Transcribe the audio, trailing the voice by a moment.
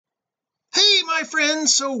my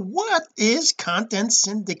friends. So what is content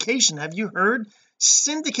syndication? Have you heard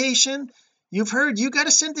syndication? You've heard you got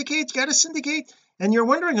to syndicate, and you're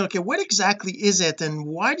wondering, okay, what exactly is it, and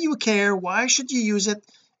why do you care? Why should you use it?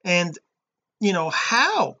 And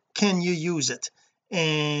how can you use it,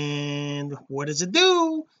 and what does it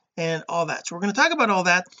do, and all that. So we're going to talk about all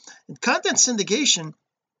that. And content syndication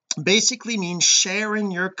basically means sharing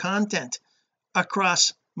your content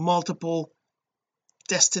across multiple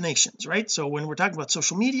destinations, right? So when we're talking about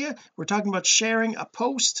social media, we're talking about sharing a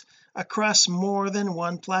post across more than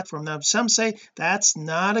one platform. Now some say that's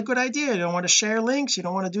not a good idea. You don't want to share links, you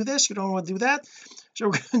don't want to do this, you don't want to do that. So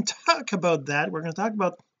we're going to talk about that. We're going to talk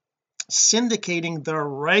about syndicating the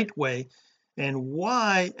right way, and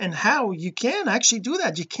why and how you can actually do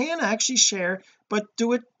that. You can actually share, but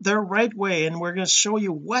do it the right way, and we're going to show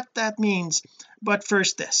you what that means. But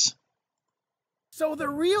first, this. So the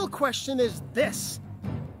real question is this: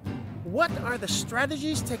 what are the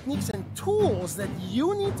strategies, techniques, and tools that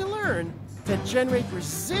you need to learn to generate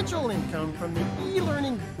residual income from the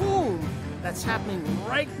e-learning boom that's happening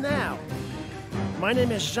right now? My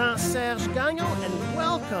name is Jean-Serge Gagnon, and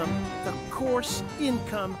welcome to Course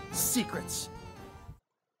Income Secrets.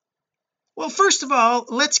 Well, first of all,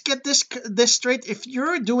 let's get this straight. If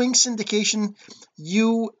you're doing syndication,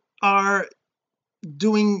 you are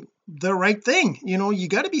doing the right thing. You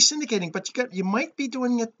got to be syndicating, but you might be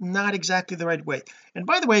doing it not exactly the right way. And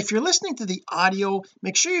by the way, if you're listening to the audio,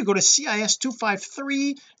 make sure you go to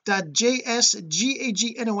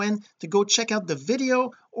cis253.jsgagnon to go check out the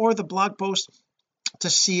video or the blog post to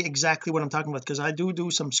see exactly what I'm talking about, because I do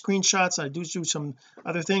some screenshots, I do some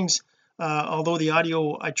other things, although the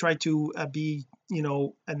audio I try to be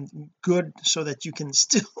and good so that you can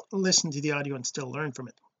still listen to the audio and still learn from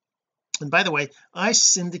it. And by the way, I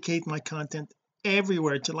syndicate my content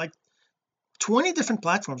everywhere to like 20 different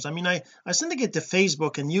platforms. I mean, I syndicate to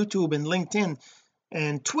Facebook and YouTube and LinkedIn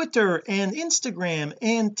and Twitter and Instagram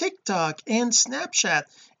and TikTok and Snapchat,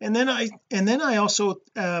 and then I also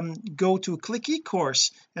go to Click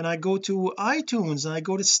eCourse, and I go to iTunes, and I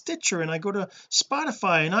go to Stitcher, and I go to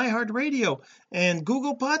Spotify and iHeartRadio and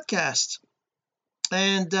Google Podcasts,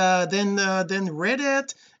 and then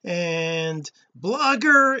Reddit and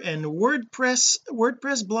Blogger and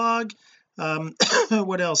WordPress blog,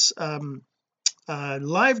 what else,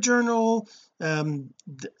 LiveJournal.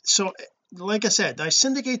 So like I said, I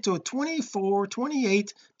syndicate to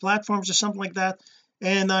 28 platforms or something like that,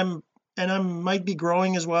 and I might be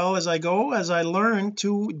growing as well as I go, as I learn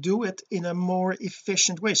to do it in a more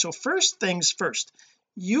efficient way. So first things first,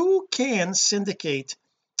 you can syndicate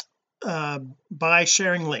by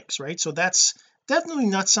sharing links, right? So that's definitely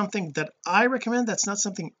not something that I recommend. That's not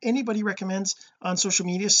something anybody recommends on social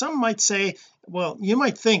media. Some might say, well, you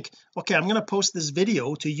might think, okay, I'm going to post this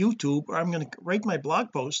video to YouTube, or I'm going to write my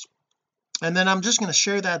blog post, and then I'm just going to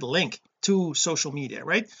share that link to social media,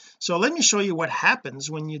 right? So let me show you what happens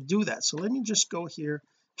when you do that. So let me just go here,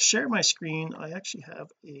 share my screen. I actually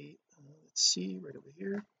have a let's see, right over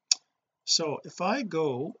here. So if I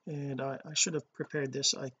go, and I should have prepared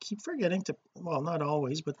this, I keep forgetting to, well, not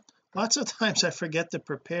always, but lots of times I forget to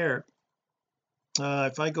prepare.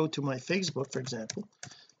 If I go to my Facebook, for example,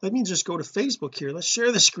 let me just go to Facebook here. Let's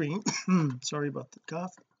share the screen. Sorry about the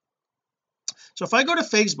cough. So if I go to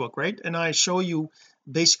Facebook, right, and I show you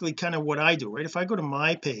basically kind of what I do, right? If I go to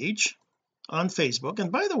my page on Facebook, and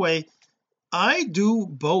by the way, I do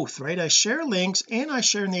both, right? I share links and I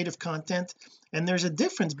share native content, and there's a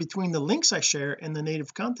difference between the links I share and the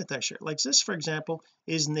native content I share. Like this, for example,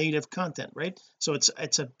 is native content, right? So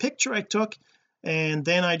it's a picture I took, and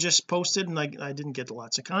then I just posted, and I didn't get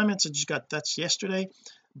lots of comments. I just got, that's yesterday,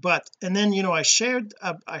 and then I shared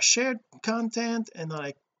content, and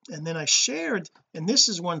then I shared, and this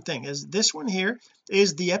is one thing, is this one here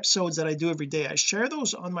is the episodes that I do every day. I share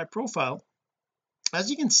those on my profile. As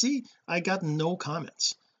you can see, I got no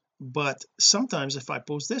comments, but sometimes if I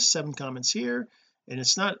post this, 7 comments here, and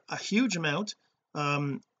it's not a huge amount,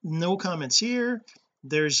 no comments here.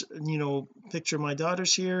 There's picture of my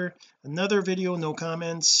daughters here, another video, no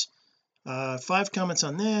comments, 5 comments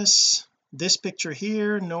on this picture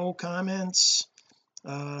here, no comments,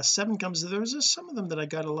 7 comments. There's just some of them that I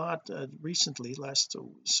got a lot recently,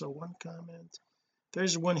 so 1 comment.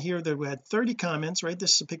 There's one here that we had 30 comments, right?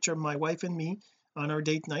 This is a picture of my wife and me on our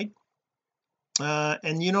date night,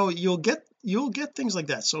 and you'll get things like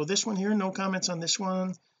that. So this one here, no comments on this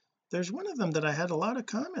one. There's one of them that I had a lot of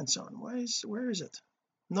comments on. Where is it?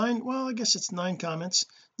 9, well, I guess it's 9 comments,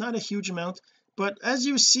 not a huge amount, but as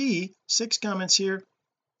you see, 6 comments here,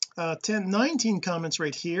 19 comments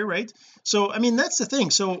right here, right? So I mean, that's the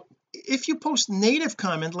thing. So if you post native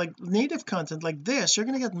content like this, you're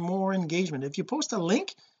going to get more engagement. If you post a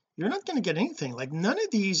link, you're not going to get anything. Like none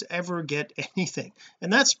of these ever get anything,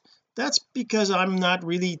 and that's because I'm not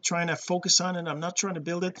really trying to focus on it. I'm not trying to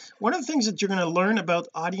build it. One of the things that you're going to learn about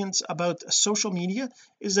audience, about social media,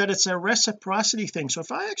 is that it's a reciprocity thing. So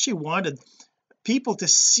if I actually wanted people to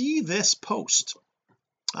see this post,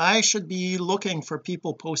 I should be looking for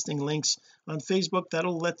people posting links on Facebook.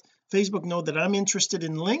 That'll let Facebook know that I'm interested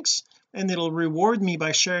in links, and it'll reward me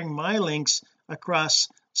by sharing my links across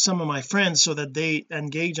some of my friends so that they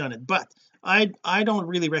engage on it. But I don't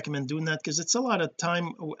really recommend doing that, because it's a lot of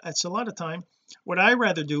time. What I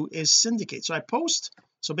rather do is syndicate. So I post,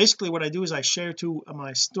 so basically what I do is I share to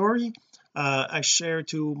my story, I share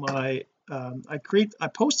to my I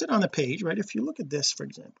post it on a page, right? If you look at this, for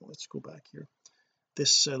example, let's go back here,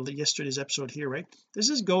 this yesterday's episode here, right?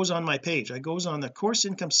 Goes on my page. I goes on the course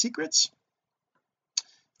income secrets.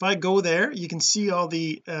 If I go there, you can see all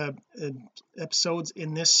the episodes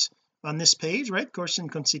on this page, right? Course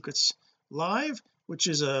income secrets live, which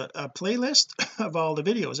is a playlist of all the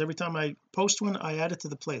videos. Every time I post one, I add it to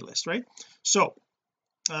the playlist, right? So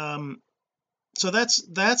so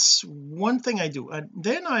that's one thing I do.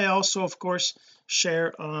 Then I also, of course,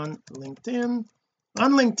 share on LinkedIn.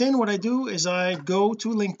 On LinkedIn, what I do is I go to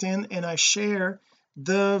LinkedIn and I share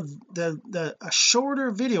a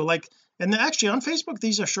shorter video, like, and actually on Facebook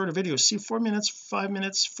these are shorter videos. See, 4 minutes, 5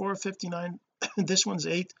 minutes, 4:59 this one's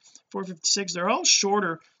 4:56. They're all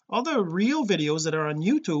shorter. All the real videos that are on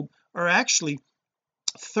YouTube are actually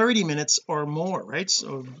 30 minutes or more, right?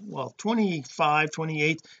 So, well, 25,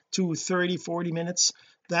 28 to 30, 40 minutes.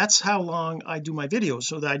 That's how long I do my videos.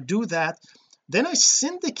 So that I do that, then I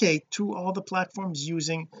syndicate to all the platforms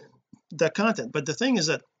using the content. But the thing is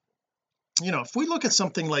that, if we look at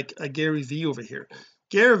something like a Gary V over here,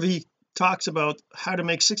 Gary V talks about how to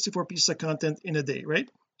make 64 pieces of content in a day, right?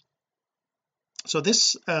 So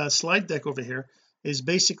this slide deck over here is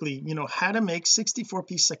basically how to make 64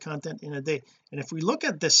 pieces of content in a day. And if we look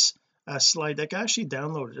at this slide deck, I actually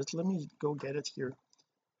downloaded it. Let me go get it here.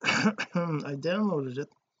 I downloaded it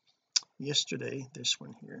yesterday, this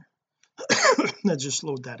one here. Let's just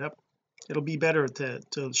load that up. It'll be better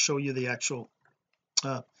to show you the actual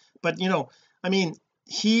but I mean,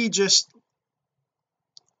 he just,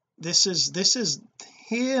 this is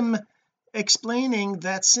him explaining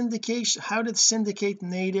that syndication, how to syndicate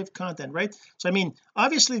native content, right? So I mean,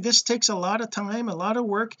 obviously this takes a lot of time, a lot of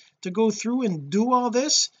work to go through and do all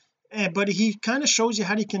this, but he kind of shows you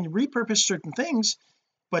how you can repurpose certain things,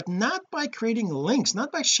 but not by creating links,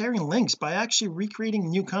 not by sharing links, by actually recreating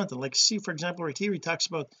new content. Like, see, for example, right here he talks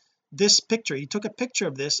about this picture. He took a picture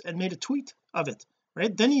of this and made a tweet of it,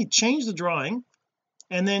 right? Then he changed the drawing,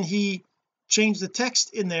 and then he changed the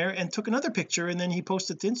text in there and took another picture, and then he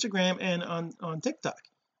posted to Instagram and on TikTok.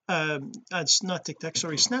 It's not TikTok,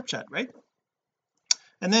 sorry, Snapchat, right?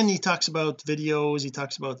 And then he talks about videos, he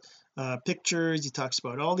talks about pictures, he talks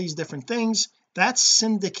about all these different things. That's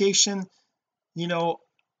syndication,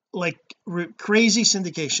 like crazy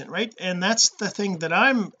syndication, right? And that's the thing that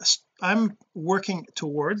I'm working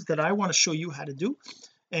towards, that I want to show you how to do.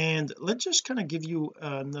 And let's just kind of give you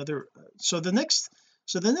another. So the next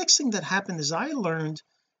thing that happened is I learned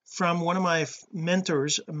from one of my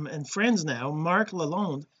mentors and friends now, Mark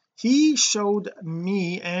Lalonde. He showed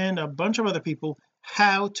me and a bunch of other people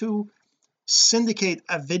how to syndicate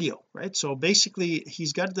a video, right? So basically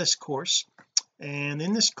he's got this course, and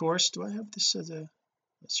in this course, do I have this as a,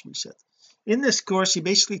 let's reset. In this course, he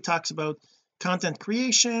basically talks about content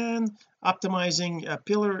creation, optimizing a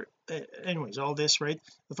pillar, anyways, all this, right?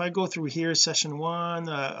 If I go through here, session 1,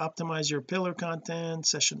 optimize your pillar content.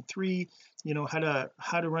 Session 3, how to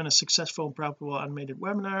run a successful and profitable automated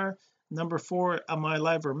webinar. Number 4, my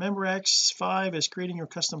live or MemberX. 5 is creating your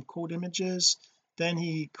custom code images. Then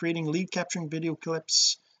he creating lead capturing video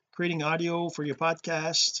clips, creating audio for your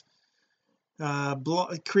podcast,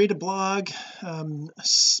 create a blog,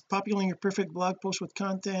 populating your perfect blog post with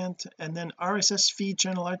content, and then RSS feed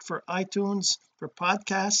channel art for iTunes for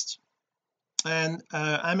podcasts, and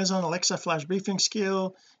Amazon Alexa flash briefing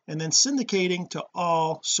skill, and then syndicating to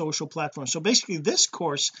all social platforms. So basically this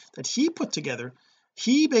course that he put together,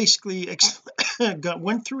 he basically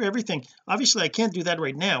went through everything. Obviously I can't do that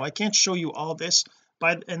right now, I can't show you all this,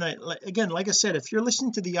 but again, like I said, if you're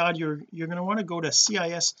listening to the audio, you're going to want to go to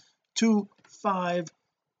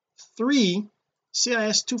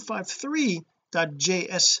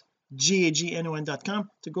cis253.jsgagnon.com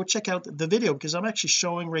to go check out the video, because I'm actually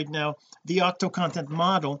showing right now the octo content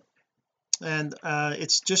model, and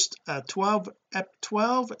it's just 12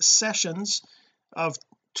 sessions of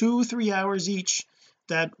 2-3 hours each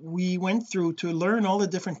that we went through to learn all the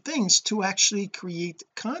different things to actually create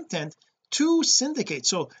content to syndicate.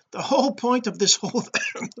 So the whole point of this whole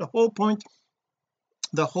the whole point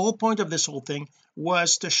of this whole thing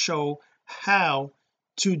was to show how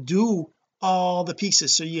to do all the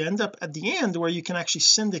pieces, so you end up at the end where you can actually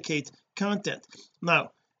syndicate content.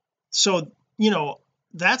 Now, so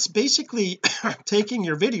that's basically taking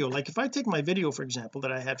your video. Like if I take my video, for example,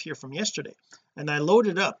 that I have here from yesterday, and I load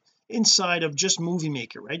it up inside of just Movie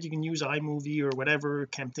Maker, right? You can use iMovie or whatever,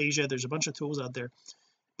 Camtasia, there's a bunch of tools out there.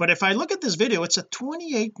 But if I look at this video, it's a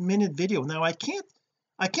 28-minute video. Now I can't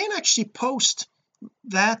actually post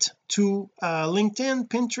that to LinkedIn,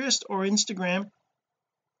 Pinterest, or Instagram,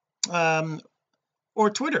 or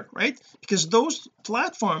Twitter, right? Because those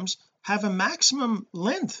platforms have a maximum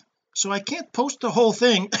length, so I can't post the whole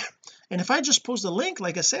thing. And if I just post a link,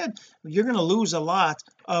 like I said, you're going to lose a lot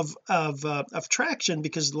of traction,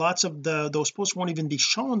 because lots of those posts won't even be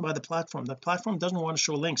shown by the platform. The platform doesn't want to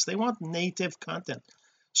show links, they want native content.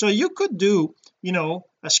 So you could do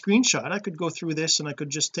a screenshot. I could go through this and I could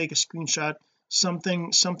just take a screenshot,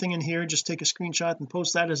 something in here, just take a screenshot and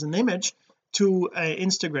post that as an image to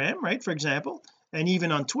Instagram, right, for example. And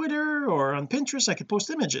even on Twitter or on Pinterest I could post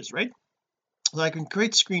images, right? So I can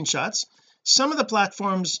create screenshots. Some of the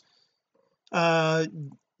platforms so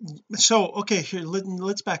okay, here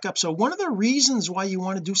let's back up. So one of the reasons why you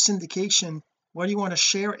want to do syndication, why do you want to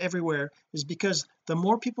share everywhere, is because the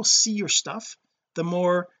more people see your stuff, the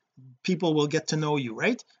more people will get to know you,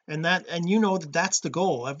 right? And that's the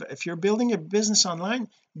goal. If you're building a business online,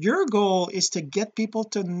 your goal is to get people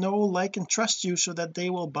to know, like, and trust you so that they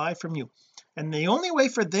will buy from you. And the only way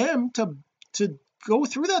for them to go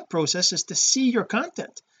through that process is to see your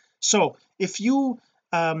content. So if you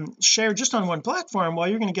share just on one platform, well,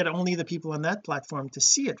 you're going to get only the people on that platform to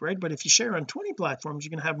see it, right? But if you share on 20 platforms,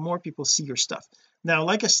 you're going to have more people see your stuff. Now,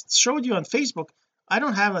 like I showed you on Facebook, I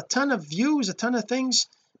don't have a ton of views, a ton of things,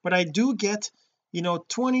 but I do get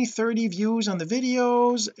 20-30 views on the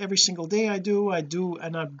videos every single day. I do,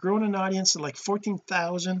 and I've grown an audience of like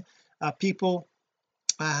 14,000 people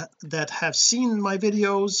that have seen my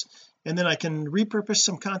videos, and then I can repurpose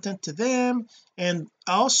some content to them. And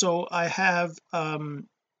also I have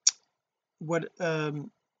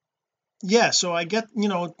so I get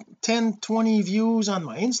 10-20 views on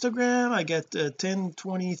my Instagram, I get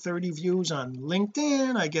 10-20-30 views on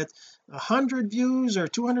LinkedIn, I get 100 views or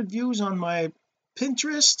 200 views on my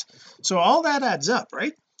Pinterest. So all that adds up,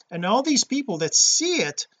 right? And all these people that see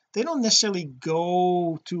it, they don't necessarily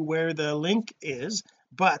go to where the link is,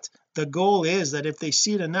 but the goal is that if they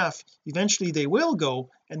see it enough, eventually they will go.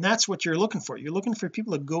 And that's what you're looking for. You're looking for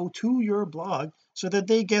people to go to your blog so that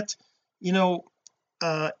they get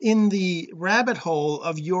in the rabbit hole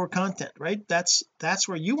of your content, right? That's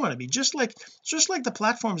where you want to be. Just like the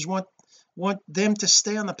platforms want them to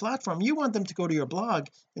stay on the platform, you want them to go to your blog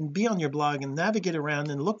and be on your blog and navigate around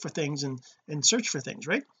and look for things and search for things,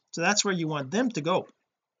 right? So that's where you want them to go.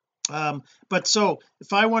 But so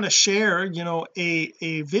if I want to share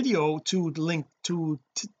a video to link to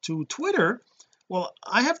Twitter, well,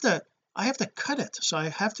 I have to cut it. So I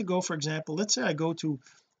have to go, for example, let's say I go to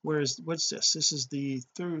what's this is the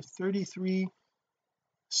 33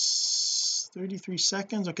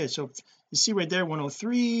 seconds. Okay, so you see right there,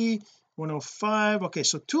 103, 105. Okay,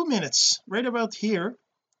 so 2 minutes right about here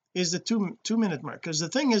is the two minute mark, because the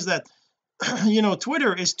thing is that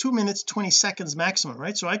Twitter is 2 minutes 20 seconds maximum,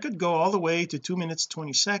 right? So I could go all the way to 2 minutes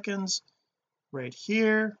 20 seconds right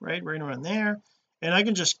here, right around there, and I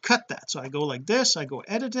can just cut that. So I go like this, I go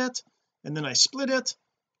edit it, and then I split it,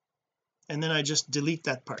 and then I just delete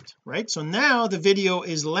that part, right? So now the video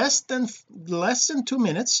is less than 2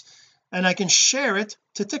 minutes, and I can share it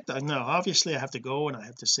to TikTok. Now obviously I have to go and I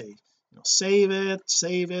have to say save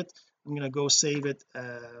it. I'm going to go save it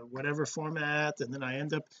whatever format, and then I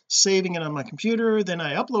end up saving it on my computer, then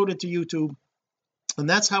I upload it to YouTube, and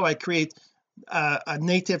that's how I create a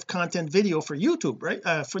native content video for YouTube, right?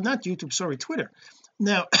 For not YouTube, sorry, Twitter.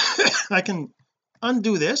 Now I can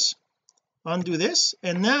undo this,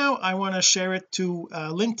 and now I want to share it to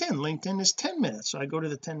LinkedIn is 10 minutes, so I go to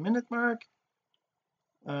the 10-minute mark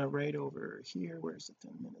right over here. Where's the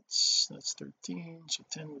 10 minutes? That's 13, so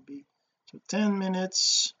 10 would be 10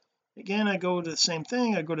 minutes. Again, I go to the same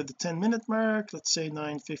thing, I go to the 10-minute mark, let's say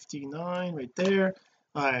 9:59 right there.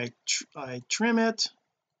 I trim it,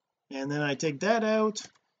 and then I take that out,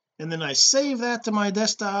 and then I save that to my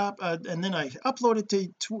desktop, and then I upload it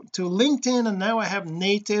to LinkedIn, and now I have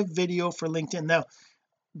native video for LinkedIn. Now,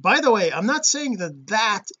 by the way, I'm not saying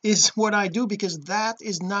that is what I do, because that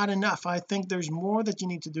is not enough. I think there's more that you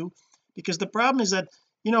need to do, because the problem is that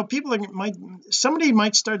people somebody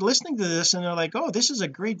might start listening to this and they're like, oh, this is a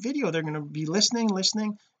great video. They're going to be listening,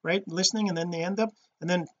 right, listening, and then they end up, and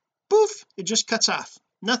then poof, it just cuts off.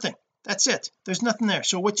 Nothing. That's it. There's nothing there.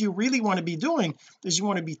 So what you really want to be doing is you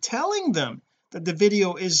want to be telling them that the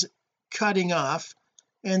video is cutting off,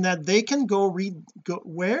 and that they can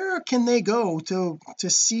where can they go to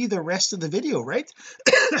see the rest of the video, right?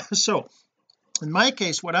 So in my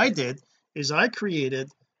case, what I did is I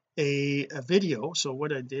created a video. So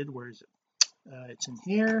what I did, where is it? It's in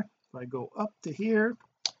here. If I go up to here,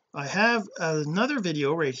 I have another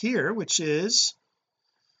video right here, which is,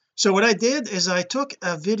 so what I did is I took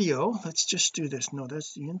a video. Let's just do this. No,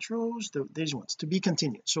 that's the intros, these ones, to be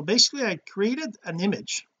continued. So basically I created an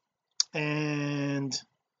image, and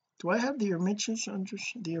do I have the images under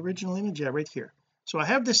the original image? Yeah, right here. So I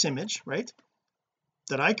have this image, right,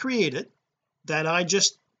 that I created, that I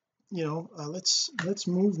just let's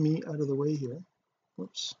move me out of the way here.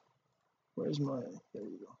 Whoops, where's my, there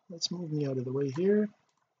you go. Let's move me out of the way here,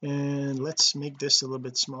 and let's make this a little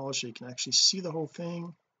bit smaller so you can actually see the whole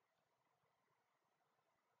thing.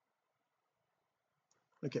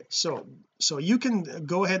 Okay, so you can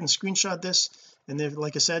go ahead and screenshot this, and if,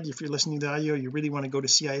 like I said, if you're listening to the audio, you really want to go to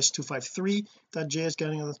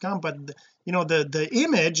cis253.jsgagnon.com. but the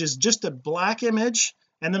image is just a black image,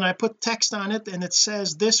 and then I put text on it, and it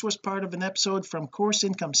says, this was part of an episode from Course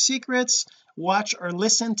Income Secrets. Watch or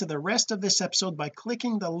listen to the rest of this episode by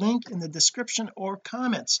clicking the link in the description or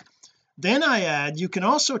comments. Then I add, you can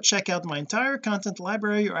also check out my entire content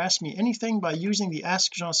library or ask me anything by using the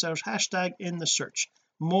Ask Jean-Serge hashtag in the search.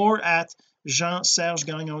 More at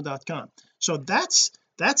Jean-Serge-Gagnon.com. So that's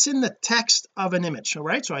in the text of an image. All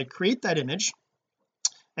right, so I create that image,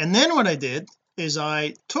 and then what I did is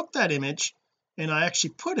I took that image and I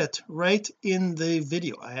actually put it right in the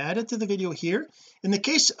video. I added to the video here. In the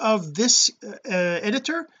case of this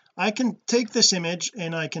editor, I can take this image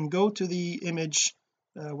and I can go to the image,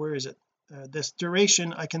 where is it, this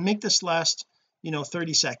duration. I can make this last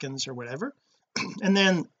 30 seconds or whatever, and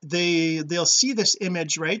then they'll see this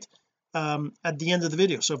image right at the end of the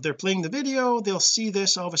video. So if they're playing the video, they'll see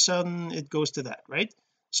this, all of a sudden it goes to that, right?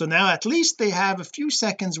 So now at least they have a few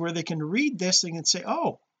seconds where they can read this and can say,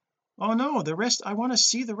 oh no, the rest, I want to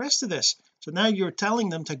see the rest of this. So now you're telling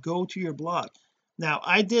them to go to your blog. Now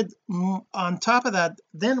I did, on top of that,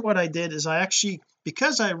 then what I did is I actually,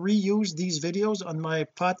 because I reused these videos on my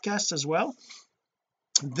podcast as well,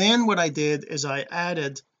 then what I did is I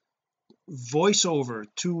added voiceover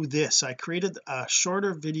to this. I created a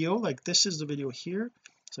shorter video, like this is the video here.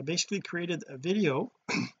 So I basically created a video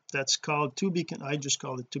that's called I just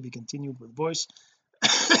called it To Be Continued with Voice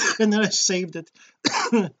and then I saved it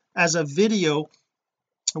as a video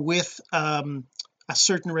with a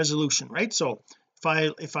certain resolution, right? So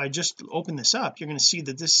if I just open this up, you're going to see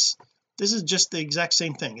that this is just the exact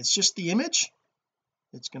same thing. It's just the image.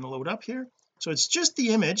 It's going to load up here. So it's just the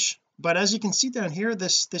image, but as you can see down here,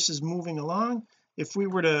 this is moving along. If we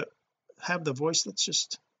were to have the voice, let's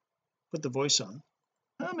just put the voice on.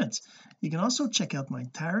 Comments. You can also check out my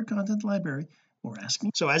entire content library or ask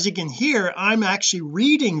me. So as you can hear, I'm actually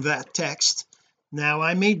reading that text. Now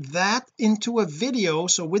I made that into a video,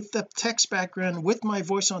 so with the text background, with my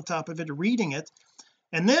voice on top of it, reading it.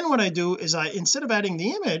 And then what I do is I, instead of adding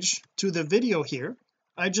the image to the video here,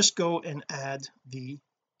 I just go and add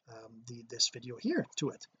this video here to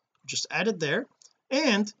it. Just add it there,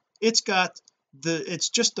 and it's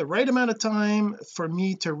just the right amount of time for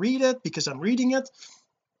me to read it because I'm reading it.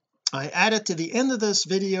 I add it to the end of this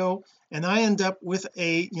video, and I end up with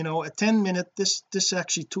a 10-minute, this is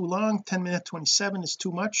actually too long. 10-minute 27 is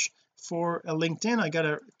too much for a LinkedIn. I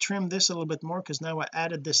gotta trim this a little bit more because now I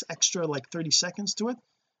added this extra like 30 seconds to it.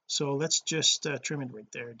 So let's just trim it right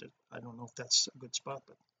there. I don't know if that's a good spot,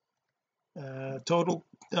 but total,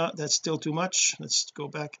 that's still too much. Let's go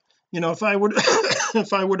back. If I would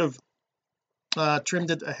if I would have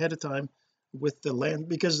trimmed it ahead of time with the length,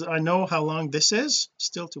 because I know how long this is,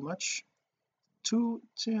 still too much. To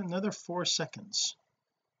another 4 seconds.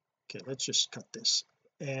 Okay, let's just cut this,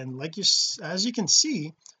 and as you can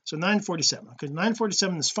see, so 9:47, okay,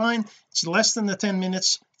 9:47 is fine. It's less than the 10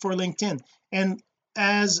 minutes for LinkedIn. And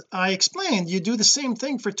as I explained, you do the same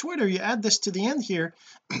thing for Twitter. You add this to the end here,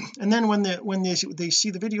 and then when they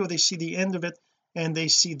see the video, they see the end of it, and they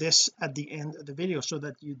see this at the end of the video, so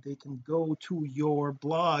that they can go to your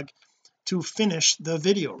blog to finish the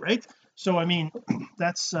video, right? So I mean,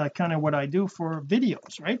 that's kind of what I do for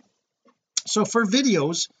videos, right? So for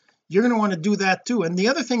videos, you're going to want to do that too. And the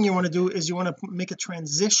other thing you want to do is you want to make a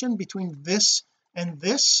transition between this and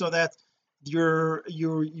this, so that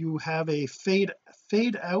you have a fade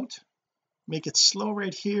out make it slow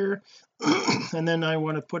right here and then I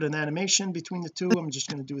want to put an animation between the two. I'm just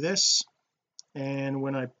going to do this, and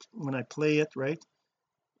when I play it, right,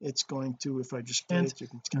 it's going to, if I just play and it, you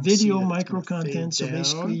can kind of video see that micro it's going to fade content. So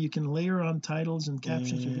basically down you can layer on titles and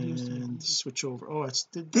captions or videos and switch over. Oh, this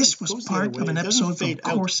it was goes the other part of way. an It doesn't episode from fade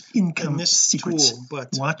out Course in Income this Secrets. tool, but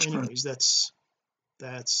Watch or anyways, that's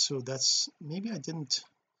maybe I didn't.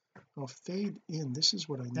 Oh, fade in, this is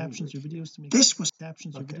what I need captions right or here. videos to make this was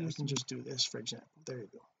captions or Okay, I videos can to just do this, for example. There you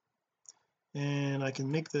go. And I can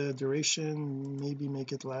make the duration, maybe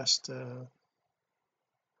make it last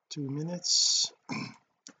 2 minutes.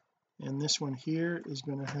 And this one here is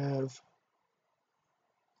going to have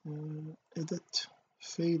edit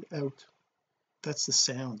fade out. That's the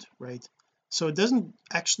sound, right? So it doesn't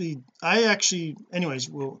actually, anyways,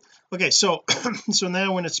 okay, so so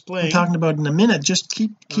now when it's I'm playing, talking about in a minute. Just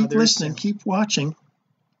keep there's listening, sound. keep watching.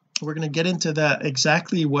 We're going to get into that,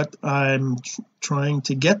 exactly what I'm trying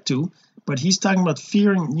to get to. But he's talking about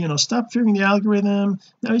fearing, stop fearing the algorithm.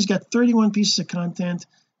 Now he's got 31 pieces of content,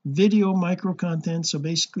 video micro content. So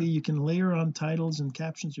basically you can layer on titles and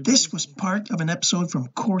captions. This was part of an episode from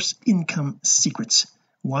Course Income Secrets.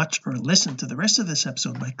 Watch or listen to the rest of this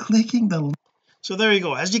episode by clicking the. So there you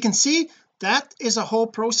go. As you can see, that is a whole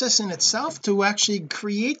process in itself to actually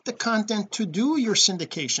create the content to do your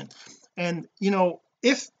syndication. And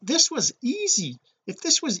if this was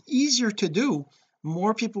easier to do,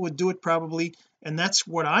 more people would do it probably. And that's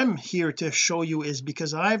what I'm here to show you, is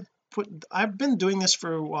because I've been doing this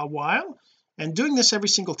for a while and doing this every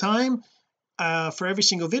single time. For every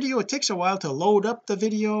single video, it takes a while to load up the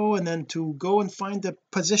video, and then to go and find the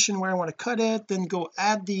position where I want to cut it, then go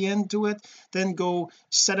add the end to it, then go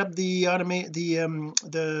set up the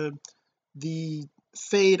the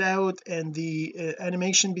fade out and the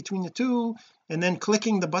animation between the two, and then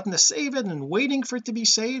clicking the button to save it and waiting for it to be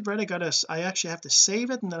saved, right? I actually have to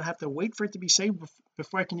save it, and then I have to wait for it to be saved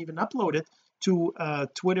before I can even upload it to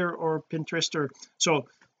Twitter or Pinterest or so.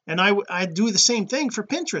 And I do the same thing for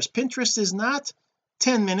Pinterest is not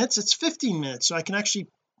 10 minutes, it's 15 minutes, so I can actually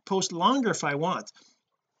post longer if I want.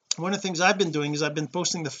 One of the things I've been doing is I've been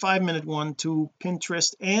posting the 5-minute one to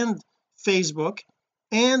Pinterest and Facebook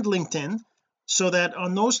and LinkedIn, so that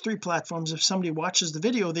on those 3 platforms, if somebody watches the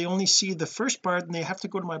video, they only see the first part and they have to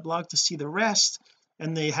go to my blog to see the rest,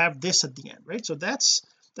 and they have this at the end, right? So that's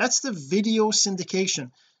the video syndication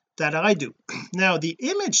that I do. Now the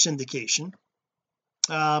image syndication,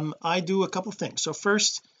 I do a couple things. So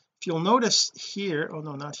first, if you'll notice here, oh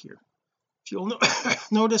no, not here, if you'll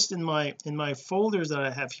notice in my folders that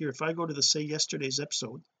I have here, if I go to the say yesterday's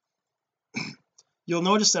episode, you'll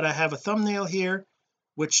notice that I have a thumbnail here,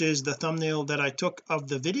 which is the thumbnail that I took of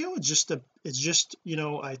the video. It's just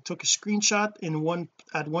I took a screenshot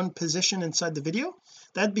at one position inside the video.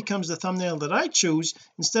 That becomes the thumbnail that I choose,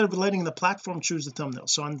 instead of letting the platform choose the thumbnail.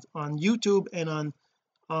 So on YouTube and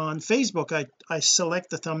on Facebook, I select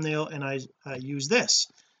the thumbnail and I use this.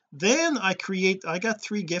 Then I got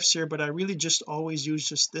 3 GIFs here, but I really just always use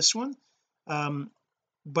just this one.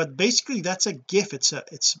 But basically that's a GIF.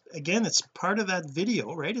 It's part of that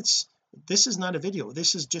video, right? This is not a video,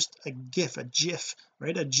 this is just a GIF,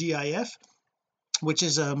 right? A GIF, which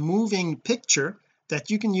is a moving picture that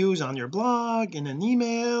you can use on your blog, in an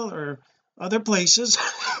email, or other places.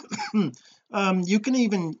 You can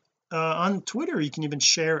even on Twitter you can even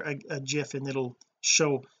share a GIF and it'll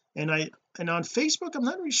show. And on Facebook, I'm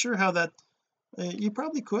not really sure how that you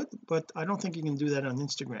probably could, but I don't think you can do that on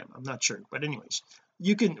Instagram. I'm not sure, but anyways,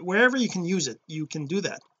 you can, wherever you can use it, you can do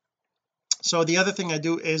that. So the other thing I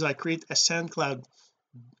do is I create a SoundCloud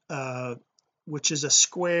which is a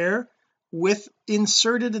square with,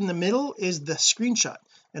 inserted in the middle is the screenshot,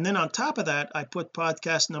 and then on top of that I put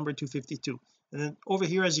podcast number 252, and then over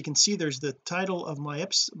here, as you can see, there's the title of my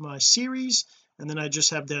series, and then I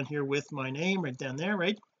just have down here with my name right down there,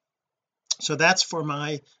 right? So that's for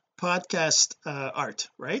my podcast art,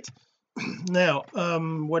 right? Now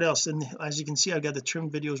what else? And as you can see, I've got the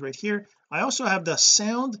trimmed videos right here. I also have the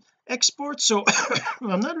sound export, so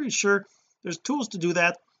I'm not really sure, there's tools to do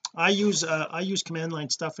that. I use command line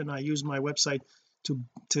stuff, and I use my website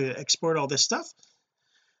to export all this stuff.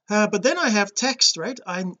 But then I have text, right?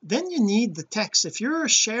 Then you need the text. If you're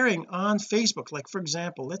sharing on Facebook, like for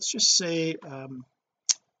example, let's just say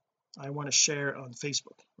I want to share on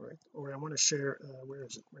Facebook, right? Or I want to share where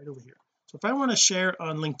is it? Right over here. So if I want to share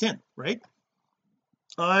on LinkedIn, right,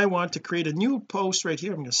 I want to create a new post right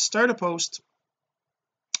here. I'm going to start a post.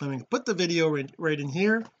 I'm going to put the video right in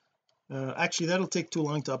here. Actually that'll take too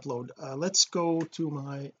long to upload. Let's go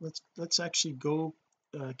to let's actually go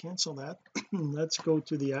cancel that. Let's go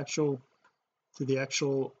to the actual to the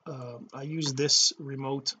actual I use this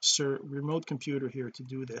remote computer here to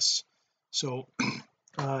do this. So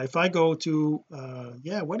if I go to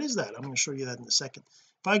yeah, what is that? I'm going to show you that in a second.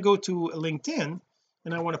 If I go to LinkedIn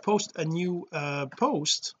and I want to post a new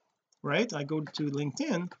post, right, I go to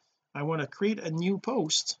LinkedIn, I want to create a new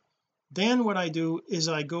post, then what I do is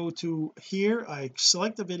I go to here, I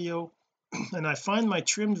select the video and I find my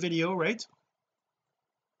trimmed video, right,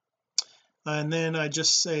 and then I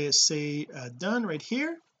just say done right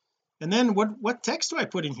here. And then what text do I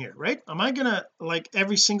put in here, right? Am I gonna, like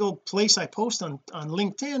every single place I post on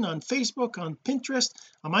LinkedIn, on Facebook, on Pinterest,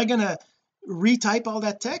 am I gonna retype all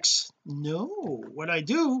that text? No, what I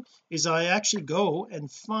do is I actually go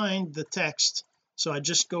and find the text. So I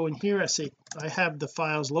just go in here, I say I have the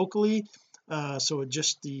files locally, so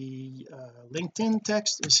just the LinkedIn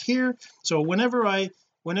text is here. So whenever I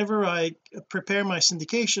prepare my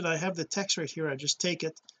syndication, I have the text right here, I just take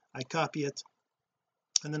it, I copy it,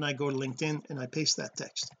 and then I go to LinkedIn and I paste that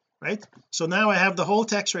text, right? So now I have the whole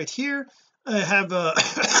text right here. I have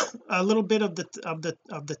a little bit of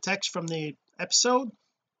the text from the episode,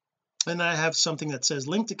 and I have something that says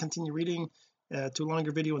link to continue reading to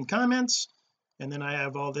longer video and comments, and then I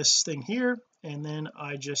have all this thing here, and then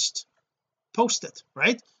I just post it,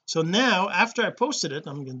 right? So now after I posted it,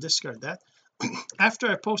 I'm going to discard that. After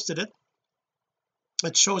I posted it,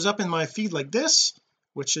 it shows up in my feed like this,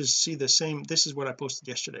 which is, see, the same, this is what I posted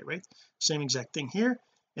yesterday, right, same exact thing here.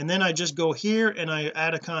 And then I just go here and I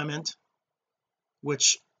add a comment,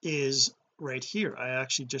 which is right here. I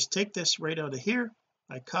actually just take this right out of here,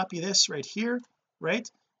 I copy this right here, right,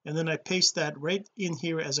 and then I paste that right in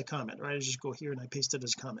here as a comment, right? I just go here and I paste it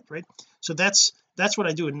as a comment, right? So that's what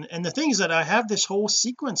I do. And the thing is that I have this whole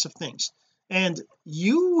sequence of things, and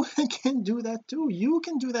you can do that too. You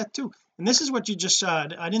can do that too. And this is what you just saw.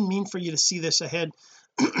 I didn't mean for you to see this ahead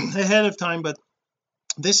of time, but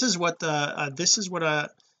this is what I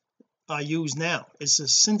use now. It's a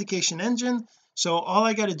syndication engine. So all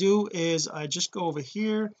I got to do is I just go over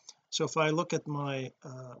here. So if I look at my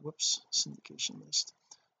syndication list,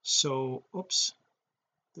 so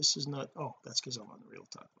this is not, that's because I'm on the real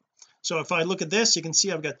top. So if I look at this, you can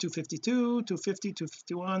see I've got 252, 250,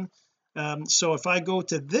 251. So if I go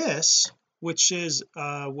to this, which is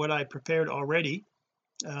what I prepared already,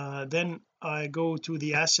 then I go to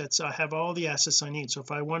the assets. I have all the assets I need. So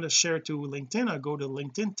if I want to share to LinkedIn, I go to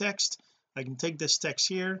LinkedIn text. I can take this text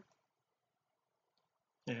here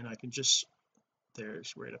and I can just,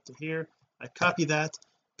 there's right up to here, I copy that,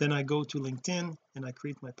 then I go to LinkedIn and I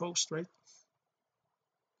create my post, right?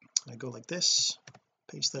 I go like this,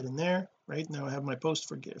 paste that in there, right? Now I have my post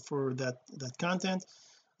for that content.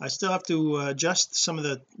 I still have to adjust some of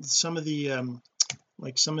the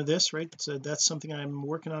like some of this, right? So that's something I'm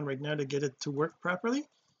working on right now to get it to work properly.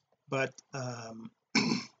 But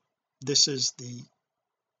this is the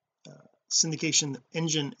syndication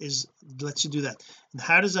engine lets you do that. And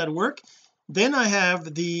how does that work? Then I have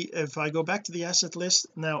if I go back to the asset list,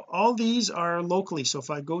 now all these are locally. So if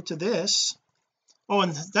I go to this,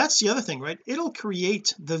 and that's the other thing, right? It'll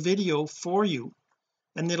create the video for you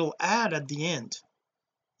and it'll add at the end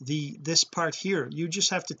this part here. You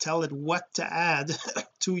just have to tell it what to add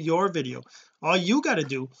to your video. All you got to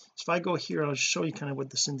do is, if I go here, I'll show you kind of what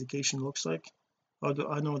the syndication looks like.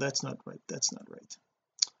 I know that's not right.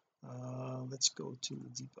 Let's go to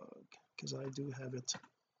debug, because I do have it.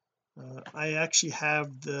 I actually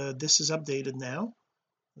have this is updated now.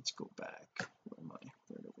 Let's go back. Where am I?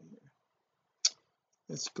 Right over here.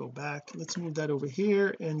 Let's go back, let's move that over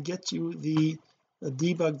here and get you the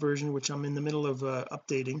debug version, which I'm in the middle of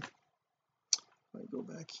updating. I go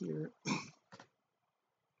back here.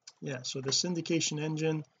 Yeah, so the syndication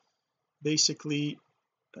engine basically,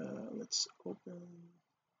 let's open.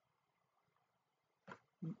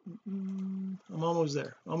 I'm almost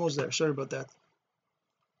there, sorry about that.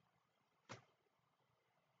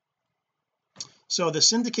 So the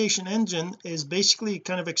syndication engine is basically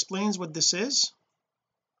kind of explains what this is.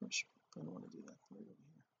 Oops, I don't want to do that right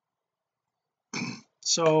over here.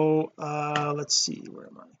 So let's see, where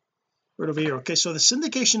am I? Right over here. Okay, so the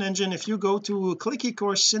syndication engine, if you go to Click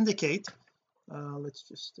eCourse Syndicate, let's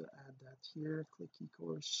just add that here. Click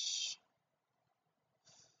eCourse,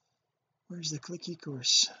 where's the Click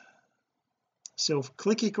eCourse? So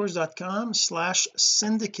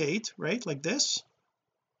clickecourse.com/syndicate, right, like this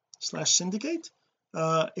 /syndicate.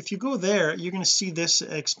 If you go there, you're going to see this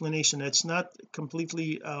explanation. It's not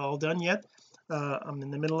completely all done yet. I'm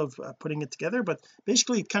in the middle of putting it together, but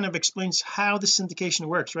basically it kind of explains how the syndication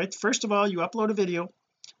works, right? First of all, you upload a video,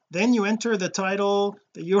 then you enter the title,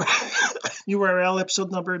 the URL, episode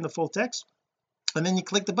number, and the full text, and then you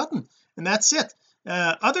click the button and that's it.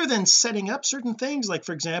 Other than setting up certain things, like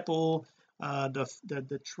for example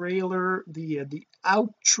the trailer, the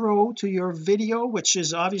outro to your video, which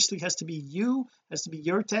is obviously has to be your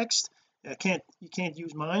text. You can't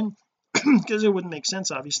use mine because it wouldn't make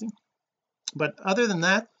sense obviously. But other than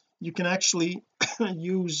that, you can actually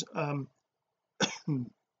use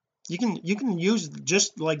you can use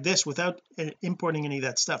just like this without importing any of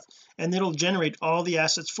that stuff, and it'll generate all the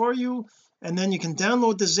assets for you, and then you can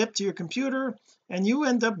download the zip to your computer, and you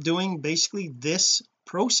end up doing basically this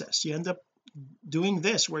process. You end up doing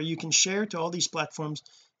this where you can share to all these platforms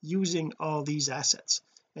using all these assets,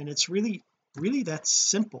 and it's really that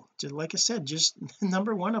simple. Just like I said, just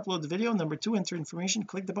number one, upload the video, number two, enter information,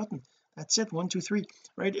 click the button. That's it. 1 2 3,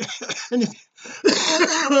 right? And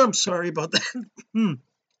I'm sorry about that.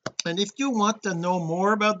 And if you want to know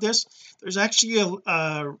more about this, there's actually a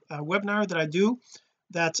webinar that I do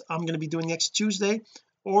that I'm going to be doing next Tuesday,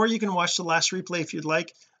 or you can watch the last replay if you'd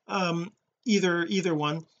like, either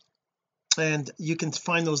one, and you can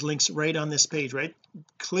find those links right on this page, right?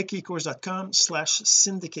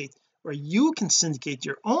 clickecourse.com/syndicate, where you can syndicate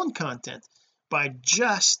your own content by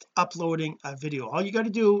just uploading a video. All you got to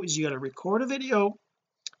do is you got to record a video,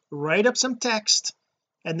 write up some text,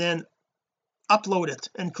 and then upload it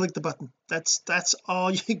and click the button. That's all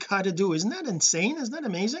you got to do. Isn't that insane? Isn't that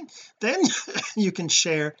amazing? Then you can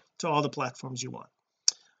share to all the platforms you want.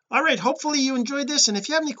 All right, hopefully you enjoyed this, and if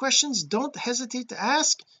you have any questions, don't hesitate to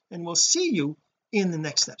ask, and we'll see you in the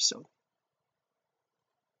next episode.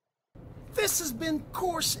 This has been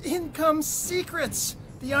Course Income Secrets,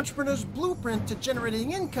 the entrepreneur's blueprint to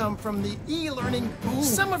generating income from the e-learning boom.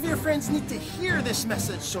 Some of your friends need to hear this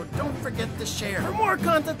message, so don't forget to share. For more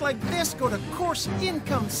content like this, go to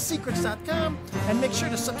CourseIncomeSecrets.com and make sure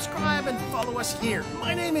to subscribe and follow us here.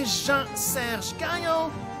 My name is Jean-Serge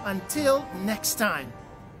Gagnon. Until next time.